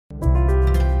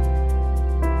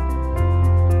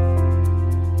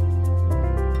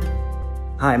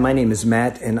Hi, my name is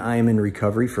Matt, and I am in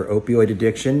recovery for opioid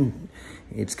addiction.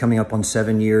 It's coming up on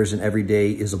 7 years, and every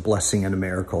day is a blessing and a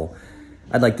miracle.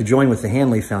 I'd like to join with the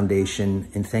Hanley Foundation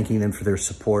in thanking them for their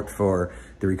support for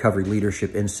the Recovery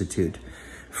Leadership Institute.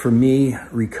 For me,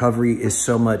 recovery is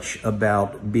so much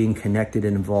about being connected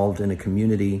and involved in a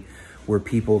community where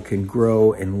people can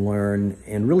grow and learn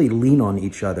and really lean on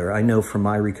each other. I know from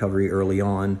my recovery early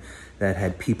on that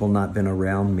had people not been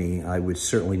around me, I would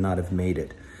certainly not have made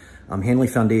it. Hanley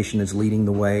Foundation is leading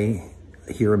the way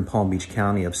here in Palm Beach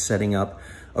County of setting up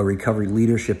a Recovery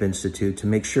Leadership Institute to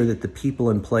make sure that the people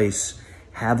in place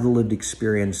have the lived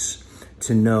experience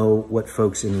to know what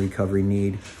folks in recovery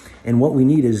need. And what we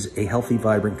need is a healthy,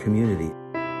 vibrant community.